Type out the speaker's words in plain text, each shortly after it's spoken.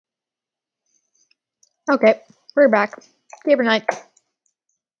Okay, we're back. Caber Night.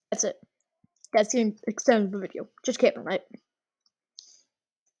 That's it. That's the extent of the video. Just Caber Night.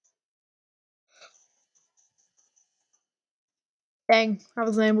 Dang, I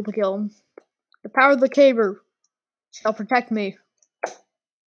wasn't able to kill him. The power of the Caber shall protect me.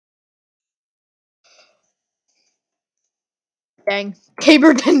 Dang,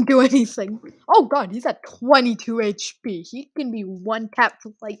 Caber didn't do anything. Oh god, he's at 22 HP. He can be one tap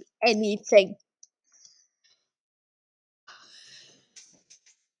for like anything.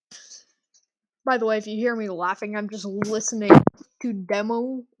 By the way, if you hear me laughing, I'm just listening to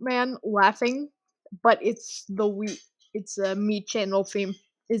Demo Man laughing, but it's the Me channel theme.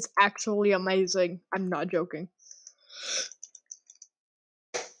 It's actually amazing. I'm not joking.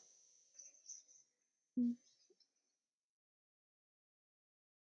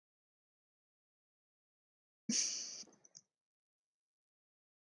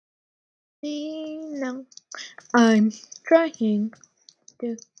 No, I'm trying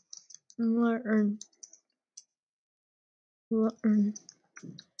to learn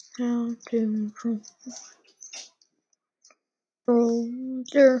how to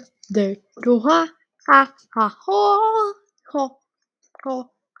soldier the ha ha ha ho ho ho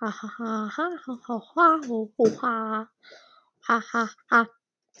ha ha ha ha ha ha ha ho ho ha ha ha ha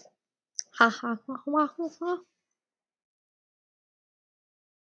ha ha ha ha ha.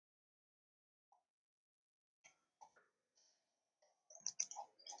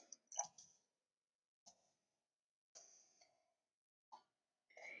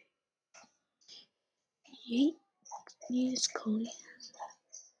 Yes, Cody.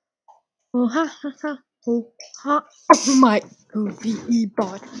 Oh ha ha ha. Oh ha. Oh my movie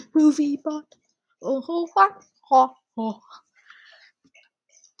bot. Movie bot. Oh ho ha ha ha.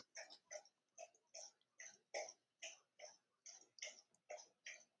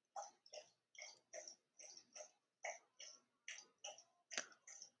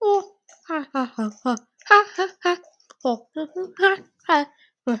 Oh ha ha ha ha ha ha ha. Oh ha ha ha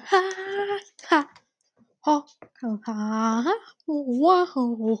ha ha ha. Oh ha ha ha. Wow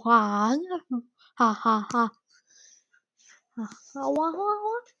ha ha ha ha. Ha ha wah wah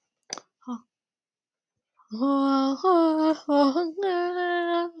wah. Ha ha ha ha ha.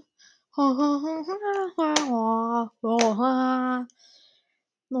 Ha ha ha ha ha. Oh ha.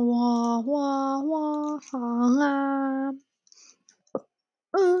 Wah wah wah ha.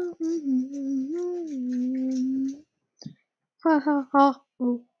 Ha ha ha.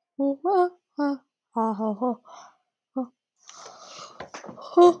 Oh oh ha ha ha ha ha. Ha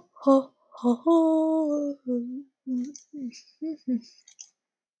ha ha ha.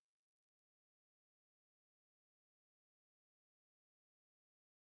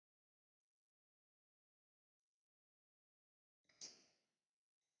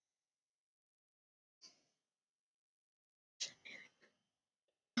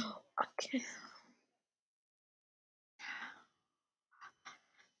 Okay.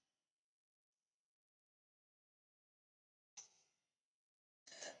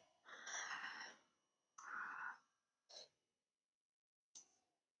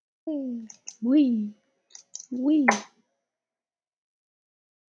 We, we,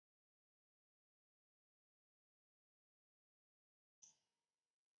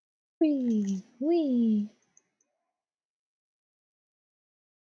 we.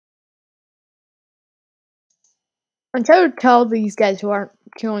 I'm trying to tell these guys who aren't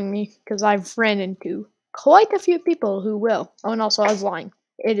killing me because I've ran into quite a few people who will. Oh, and also I was lying.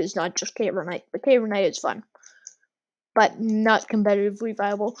 It is not just Caber Night. The Caber Night is fun, but not competitively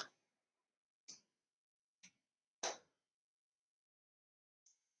viable.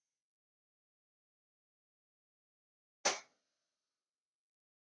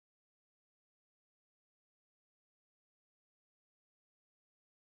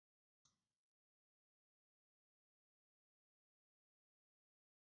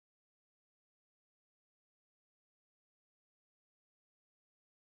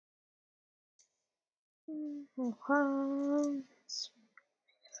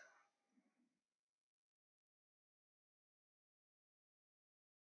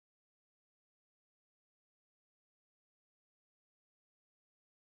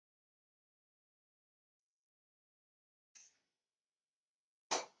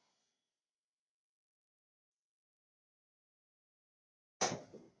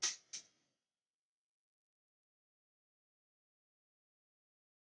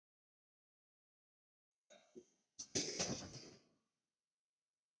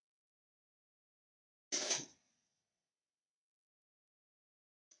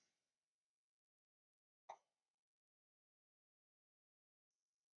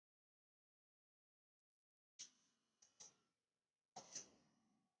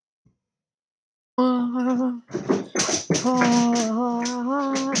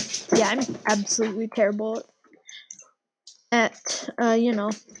 Yeah, I'm absolutely terrible at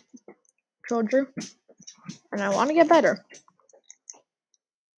Troll and I want to get better.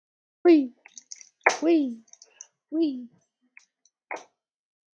 Wee, wee, wee.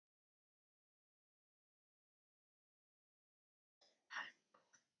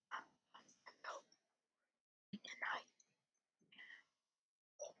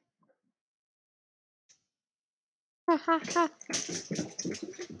 Ha ha ha.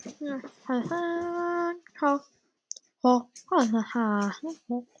 Ha ha ha. Ha ha ha.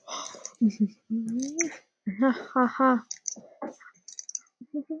 Ha ha ha.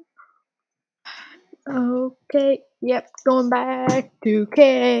 Okay, yep, going back to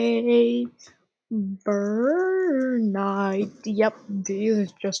K. Burnite. Yep, D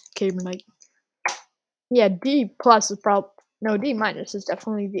is just Carbonite. Yeah, D plus is probably no D minus is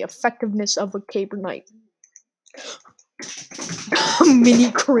definitely the effectiveness of a Carbonite.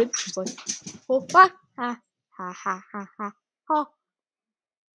 Mini crit, just like oh ha ha ha ha ha ha